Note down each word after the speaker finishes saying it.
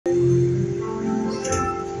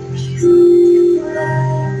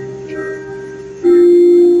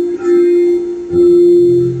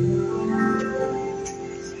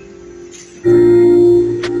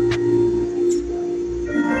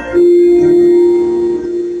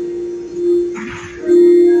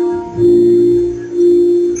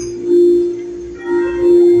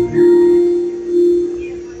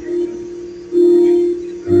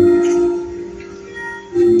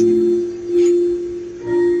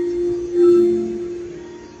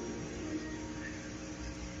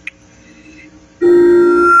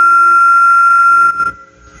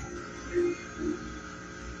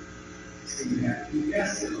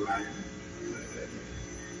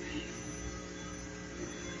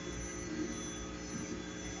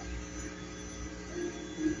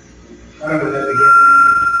I don't know that again.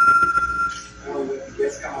 I don't know if the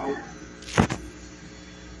guests come in.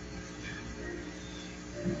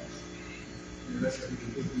 The rest of you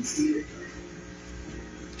can be seated.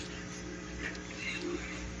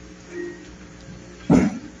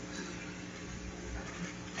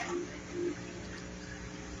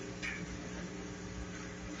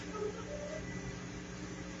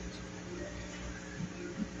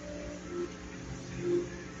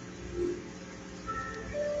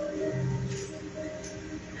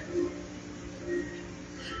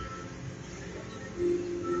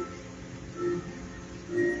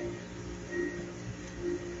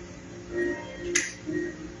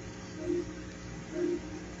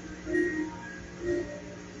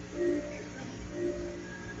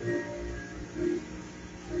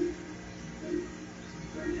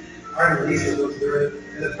 Our Alicia looks good.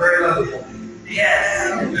 And it's very lovely.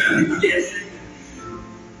 Yes. Yes.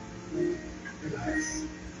 Nice.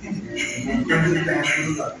 And friends and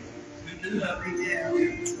family love you. We do love you, yeah.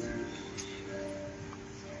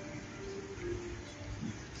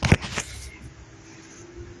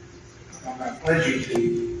 It's my pleasure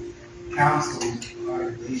to counsel our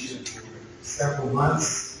Alicia for several months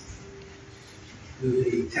through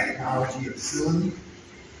the technology of Zoom.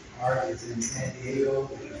 Art is in San Diego,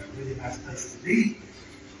 which is a really nice place to be.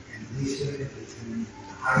 And Alicia is in the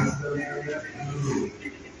Hyattsville area and Louis.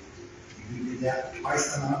 We did that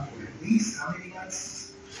twice a month for at least how many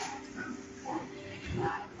months?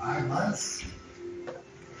 5 months.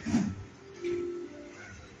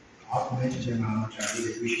 I'll mention to him how much I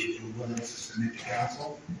really appreciate your willingness to submit to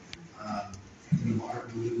council. You know, Art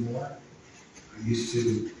a little more. I used to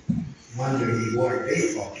wonder he wore a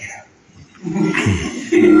baseball cap. I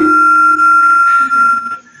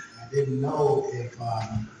didn't know if,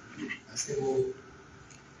 I said, well,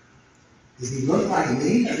 does he look like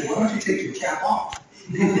me? I said, why don't you take your cap off?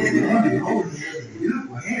 Oh, you have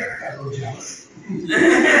beautiful hair. I got a little jealous.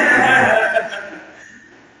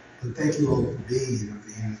 But thank you all for being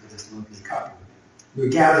here for this lovely couple. We're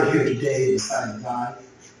gathered here today in the sight of God,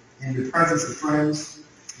 in the presence of friends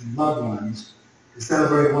and loved ones, to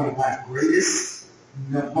celebrate one of life's greatest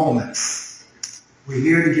moments. We're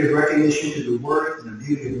here to give recognition to the worth and the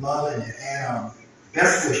beauty of love and to add our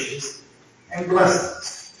best wishes and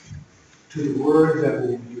blessings to the word that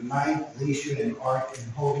will unite Alicia and Art in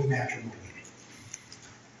holy matrimony.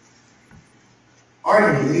 Art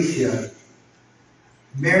and Alicia,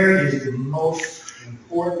 marriage is the most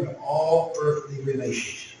important of all earthly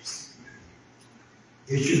relationships.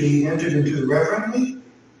 It should be entered into reverently,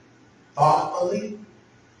 thoughtfully,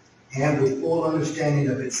 and with full understanding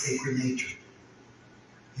of its sacred nature.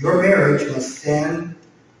 Your marriage must stand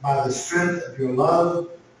by the strength of your love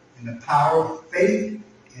and the power of faith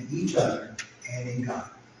in each other and in God.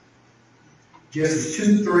 Just as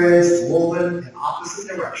two threads woven in opposite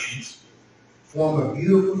directions form a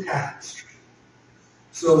beautiful tapestry,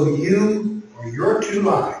 so you or your two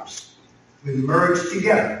lives, when merged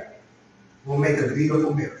together, will make a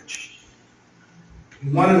beautiful marriage.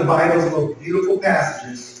 In one of the Bible's most beautiful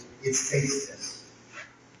passages, it states this.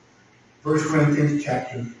 1 Corinthians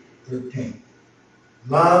chapter 13.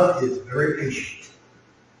 Love is very patient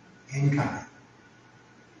and kind,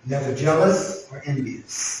 never jealous or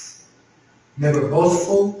envious, never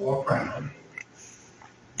boastful or proud.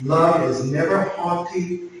 Love is never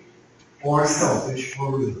haughty or selfish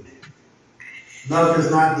or rude. Love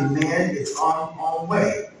does not demand its own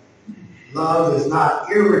way. Love is not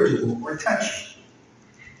irritable or touchy.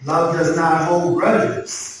 Love does not hold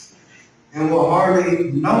grudges and will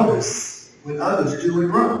hardly notice when others do it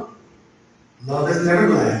wrong. Love is never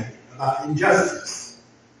glad about injustice,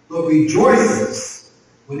 but rejoices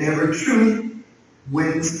whenever truth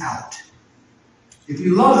wins out. If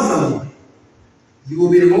you love someone, you will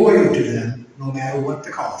be loyal to them no matter what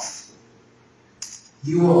the cost.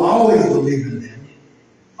 You will always believe in them,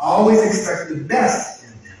 always expect the best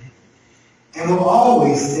in them, and will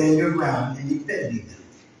always stand your ground in defending them.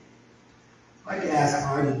 I'd like to ask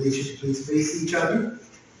Art and Alicia to please face each other.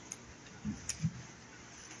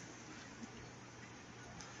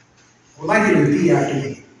 I would like you to repeat after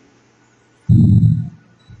me.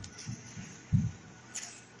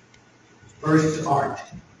 First, Art.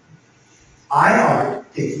 I,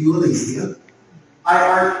 Art, take you, Alicia. I,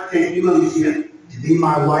 Art, take you, Alicia, to be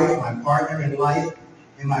my wife, my partner in life,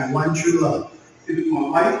 and my one true love. To be my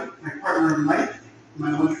wife, my partner in life, and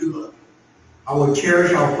my one true love. I will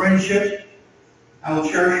cherish our friendship. I will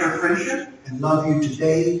cherish our friendship and love you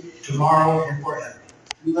today, tomorrow, and forever.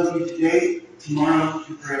 We love you today, tomorrow,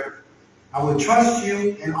 and forever. I will trust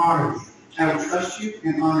you and honor you. I will trust you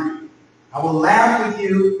and honor you. I will laugh with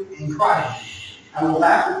you and cry with you. I will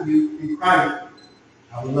laugh with you and cry with you.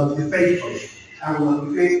 I will love you faithfully, I will love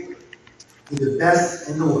you faithfully. through the best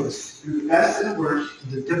and the worst, Through the best and the worst,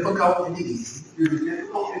 through the difficult and the easy. through the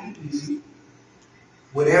difficult and the easy,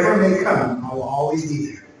 Whatever may come, I will always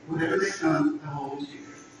be there. whatever they come, I will always be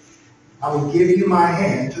there. I will give you my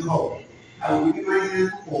hand to hold, I will give you my hand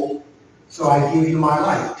to hold, so I give you my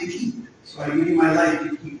life to keep. so I give you my life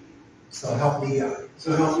to keep. So help me God.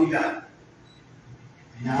 So help me God.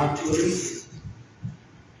 Now to Alicia.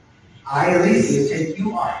 I, Alicia, take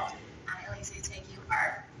you, Art, I, Alicia, take you,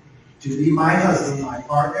 Art, to be my husband, my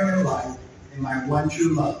partner in life, and my one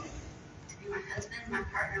true love. to be my husband, my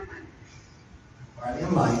partner, my Right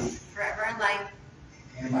in life, forever in life,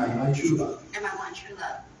 and my one true love. and my one true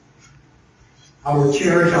love. I will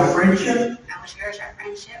cherish our friendship I will cherish our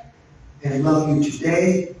friendship. and love you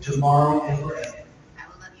today, tomorrow, and forever. I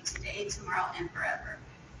will love you today, tomorrow, and forever.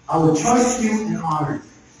 I will trust you and honor you.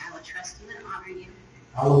 I will trust you and honor you.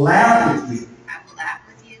 I will laugh with you I will laugh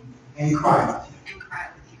with you and cry with you. and cry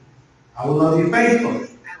with you. I will love you faithfully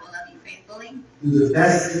I will love you faithfully through the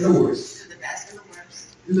best and the worst, through the best and the worst,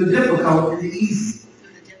 through the difficult and the easy.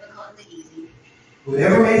 through the difficult and the easy.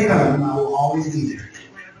 Whatever may come, I will always be there.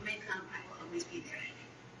 Whatever may come, I will always be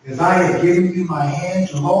there. As I have given you my hand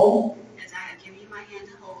to hold, As I have given you my hand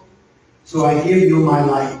to hold, so I give you my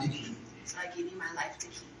life to keep. so I give you my life to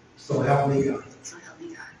keep. So help me God. So help me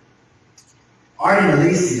God. Art and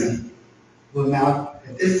Alicia will now,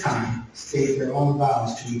 at this time, state their own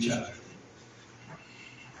vows to each other.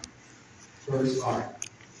 First, Art.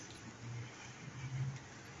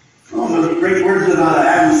 Oh, those great words of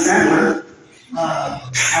Adam Sandler.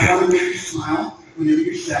 I want to make you smile whenever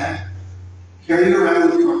you're sad. Carry it around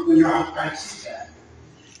when you're on practice sad.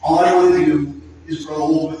 All I want to do is grow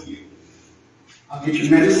old with you. I'll get your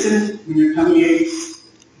medicine when your tummy aches.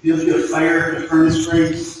 Build you a fire if the furnace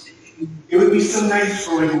breaks. It would be so nice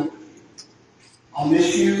growing old. I'll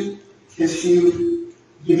miss you, kiss you,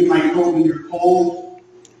 give you my coat when you're cold,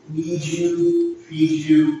 need you, feed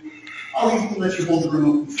you. I'll even let you hold the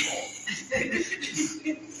remote control.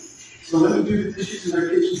 So let me do the dishes in our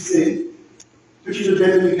kitchen sink. Put you to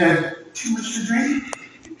bed when you've had too much to drink.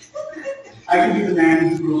 I can be the man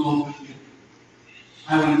who grows old with you.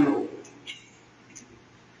 I want to grow old.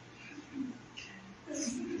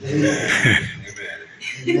 Amen.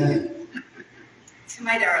 Amen. To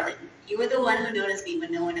my darling, you were the one who noticed me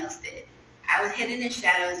when no one else did. I was hidden in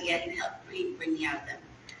shadows, yet you helped me bring me out of them.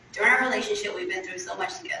 During our relationship, we've been through so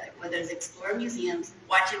much together, whether it's exploring museums,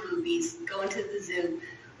 watching movies, going to the zoo,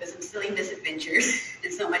 or some silly misadventures,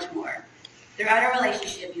 and so much more. Throughout our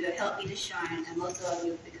relationship, you have helped me to shine, and most of all,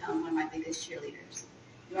 you have become one of my biggest cheerleaders.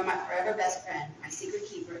 You are my forever best friend, my secret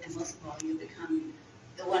keeper, and most of all, you have become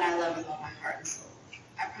the one I love with all my heart and soul.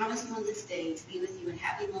 I promise you on this day to be with you in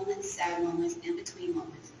happy moments, sad moments, in between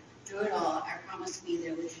moments. Through it all, I promise to be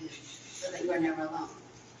there with you so that you are never alone.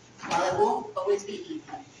 While it won't always be easy,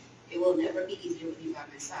 it will never be easier with you by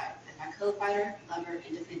my side as my co-fighter, lover,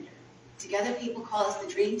 and defender. Together, people call us the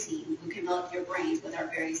dream team who can melt your brains with our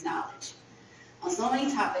various knowledge. On so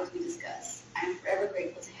many topics we discuss, I am forever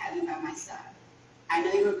grateful to have you by my side. I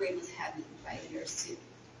know you are grateful to have me by yours too.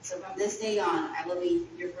 So from this day on, I will be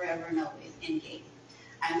your forever and always endgame.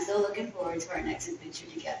 I am so looking forward to our next adventure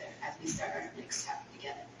together as we start our next chapter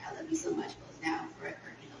together. I love you so much, both now, forever,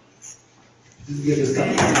 and always. Just give us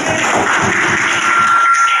something.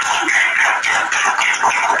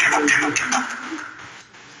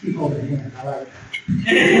 Keep holding your hand. I like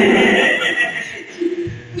that.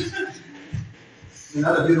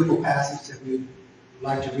 Another beautiful passage that we would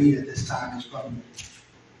like to read at this time is from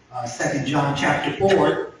 2 John chapter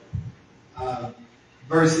 4,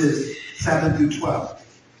 verses 7 through 12.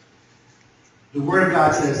 The Word of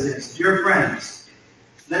God says this: Dear friends,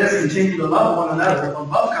 let us continue to love one another, for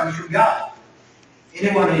love comes from God.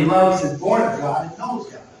 Anyone who loves is born of God and knows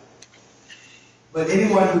God. But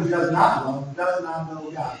anyone who does not love does not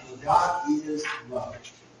know God, for God is love.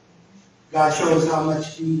 God shows how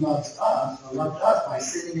much He loves us, or loved us, by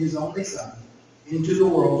sending His only Son into the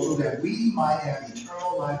world so that we might have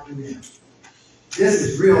eternal life through Him. This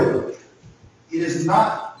is real love. It is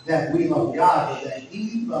not that we love God, but that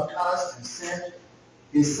He loved us and sent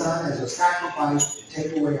His Son as a sacrifice to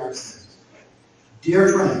take away our sins. Dear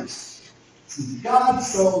friends, since God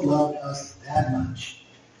so loved us that much,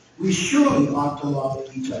 we surely ought to love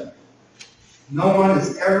each other. No one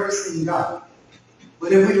has ever seen God.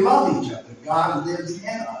 But if we love each other, God lives in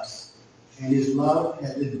us, and His love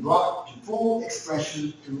has been brought to full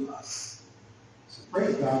expression through us. So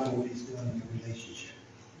praise God for what He's doing in the relationship.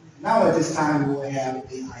 Now at this time, we will have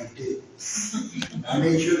the I do's. I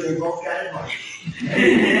made sure they both got it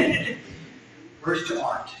right. First to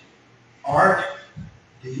Art. Art,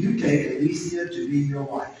 do you take Alicia to be your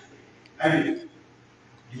wife? I do.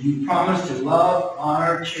 Do you promise to love,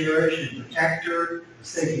 honor, cherish, and protect her,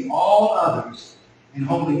 forsaking all others, and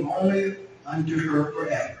holding only unto her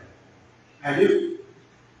forever? I do.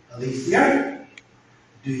 Alicia,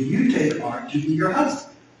 do you take Art to be your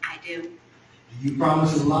husband? I do. Do you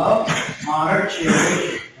promise to love, honor,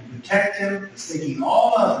 cherish, and protect him, forsaking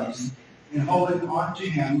all others, and holding on to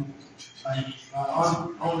him,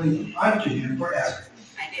 only unto him forever?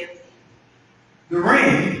 I do. The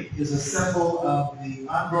ring is a symbol of the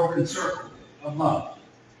unbroken circle of love.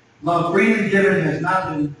 Love freely given has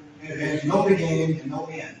no beginning and no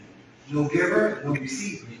end. No giver and no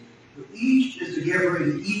receiver. But each is the giver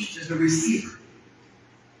and each is the receiver.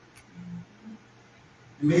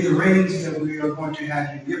 And may the rings that we are going to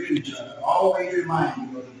have you give to each other always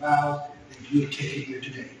remind you of the vows that you have taken here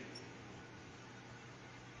today.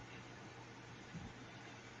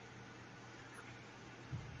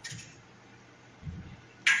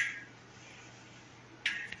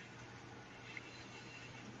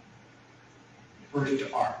 First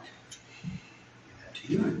to Art. Give that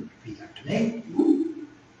to you and repeat after me.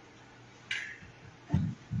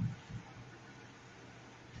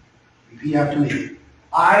 Repeat after me.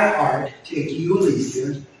 I, Art, take you,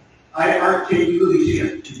 Alicia, I, Art, take you,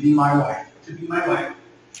 Alicia, to be my wife, to be my wife,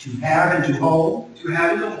 to have and to hold, to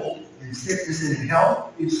have and to hold, in sickness and in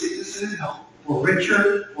health, in sickness and in health, for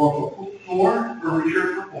richer or for poor, for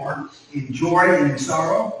richer or for poor, in joy and in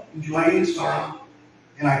sorrow, in joy and in sorrow.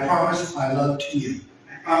 and I promise my love to you.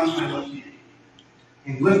 I promise my love to you.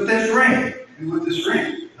 And with this ring, And with this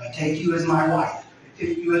ring, I take you as my wife, I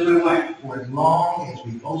take you as my wife, for as long as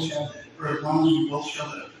we both shall live. for as long as we both shall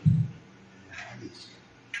live.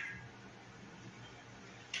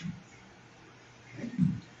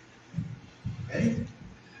 Ready?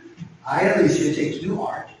 I, Alicia, take you,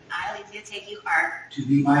 Art, I, Alicia, take you, Art, to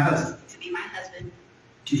be my husband, to be my husband,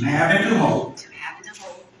 to have and to hold, to have and to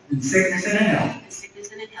hold, in sickness and in health, in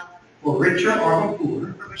sickness and in health, for richer or for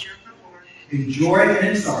poor, for richer or for poor, in joy and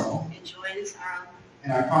in sorrow, in joy and in sorrow,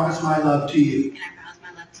 and I promise my love to you. and I promise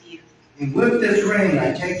my love to you. And with this ring,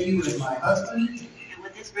 I take you as my husband, And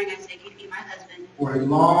with this ring, I take you to be my husband, for as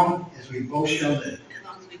long as we both shall live. as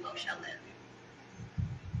long as we both shall live.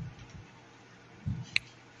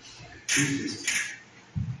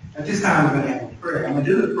 At this time, we're going to have a prayer. I'm going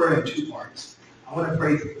to do the prayer in two parts. I want to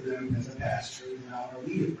pray for them as a pastor, and I want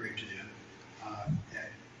to lead a prayer to them that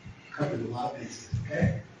covers a lot of bases,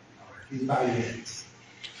 okay? All right, please bow your heads.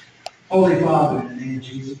 Holy Father, in the name of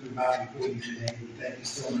Jesus, we bow before you today. We thank you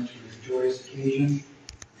so much for this joyous occasion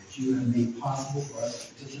that you have made possible for us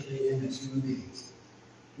to participate in as human beings.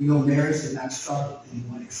 We know marriage did not start with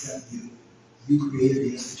anyone except you. You created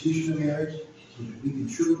the institution of marriage so that we can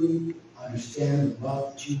truly understand the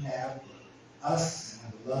love that you have for us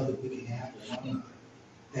and the love that we can have for one another.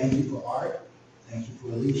 Thank you for Art. Thank you for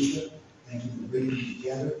Alicia. Thank you for bringing them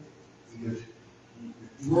together. Because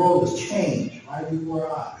the world has changed right before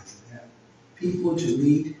our eyes. We have people to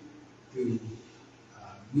meet through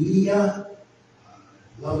media,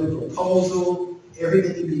 lovely proposal,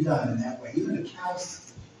 everything can be done in that way. Even the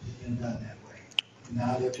counseling has been done that way. And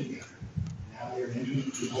now they're together. Now they're entering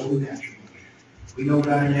into holy matrimony. We know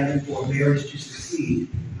down in heaven for a marriage to succeed,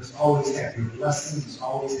 must always have your blessing, must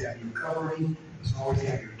always have your covering, must always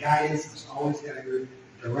have your guidance, must always have your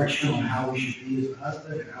direction on how we should be as a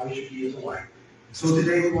husband and how we should be as a wife. And so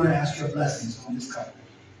today we want to ask your blessings on this couple,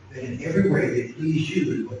 that in every way they please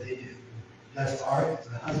you in what they do. Bless Art as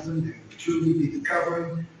a husband, that will truly be the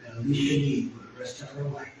covering that Alicia needs for the rest of her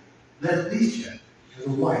life. Let Alicia as a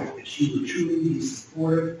wife, that she will truly be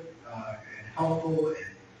supportive and helpful and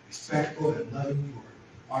respectful and loving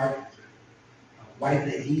for Art, a wife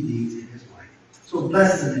that he needs in his life. So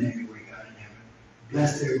bless them in every way, God in heaven.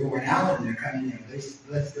 Bless their going out and their coming in.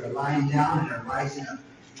 Bless their lying down and their rising up.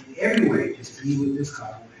 In every way, just be with this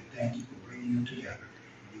couple and thank you for bringing them together.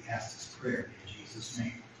 And we ask this prayer in Jesus'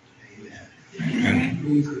 name. Amen.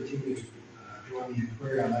 Please continue to join me in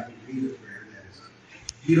prayer. I'd like to read a prayer that is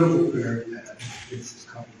a beautiful prayer that fits this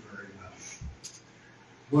couple very well.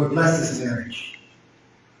 Lord, bless this marriage.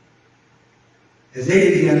 As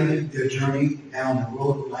they begin their journey down the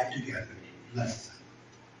road of life together, bless them.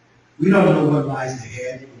 We don't know what lies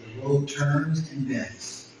ahead, for the road turns and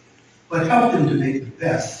bends, but help them to make the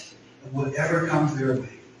best of whatever comes their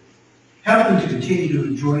way. Help them to continue to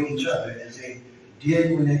enjoy each other as they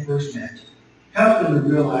did when they first met. Help them to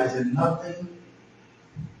realize that nothing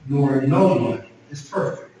nor no one is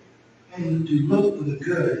perfect, and to look for the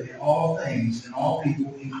good in all things and all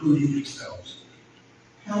people, including themselves.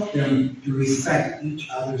 Help them to respect each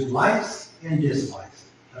other's likes and dislikes,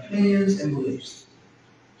 opinions and beliefs,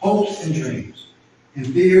 hopes and dreams, and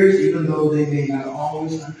fears, even though they may not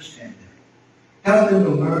always understand them. Help them to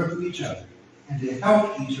learn from each other and to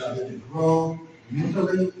help each other to grow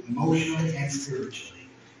mentally, emotionally, and spiritually.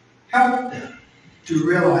 Help them to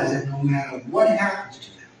realize that no matter what happens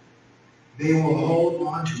to them, they will hold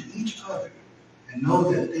on to each other and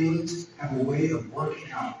know that things have a way of working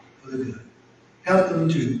out for the good. Help them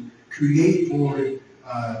to create for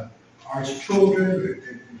our children,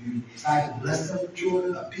 if you decide to bless them with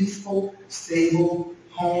children, a peaceful, stable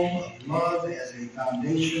home of love as a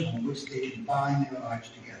foundation on which they can bind their lives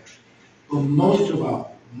together. But most of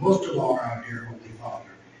all, our dear Holy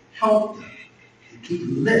Father, help them to keep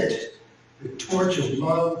lit the torch of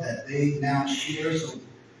love that they now share, so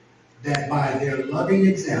that by their loving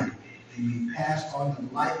example, they may pass on the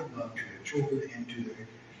light of love to their children and to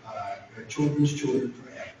their children's children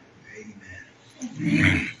forever.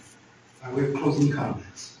 Amen. By way of closing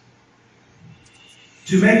comments.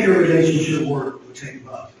 To make your relationship work will take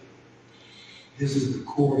love. This is the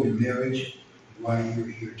core of your marriage and why you're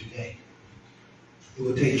here today. It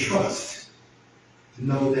will take trust to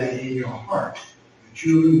know that in your heart you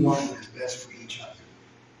truly want what is best for each other.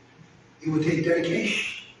 It will take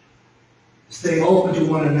dedication to stay open to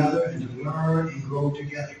one another and to learn and grow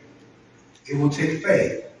together. It will take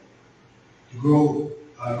faith to go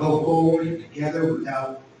forward together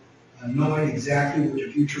without knowing exactly what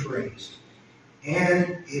the future brings.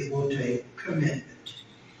 And it will take commitment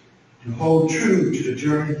to hold true to the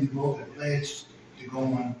journey you both have pledged to go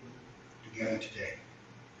on together today.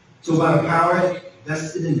 So by the power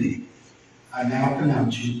vested in me, I now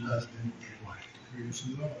pronounce you husband and wife.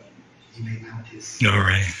 You may now kiss. All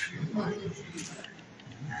right.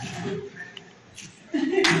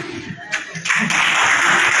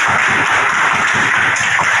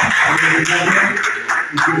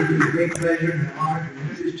 It gives me great pleasure and honor to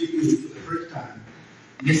introduce to you for the first time,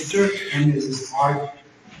 Mr. and Mrs. Art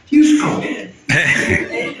Fusco.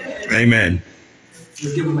 Amen.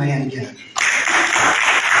 Let's give them a hand again.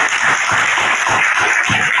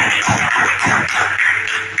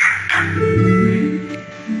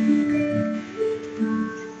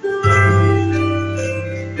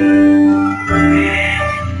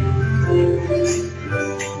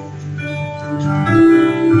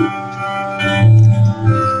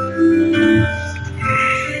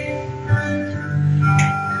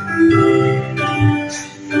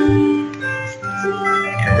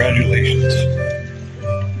 Congratulations.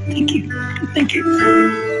 Thank you. Thank you.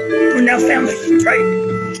 We're now family, right?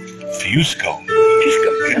 Fusco. Just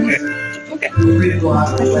go. Okay. Feel free to go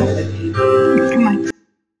out and play. Come on.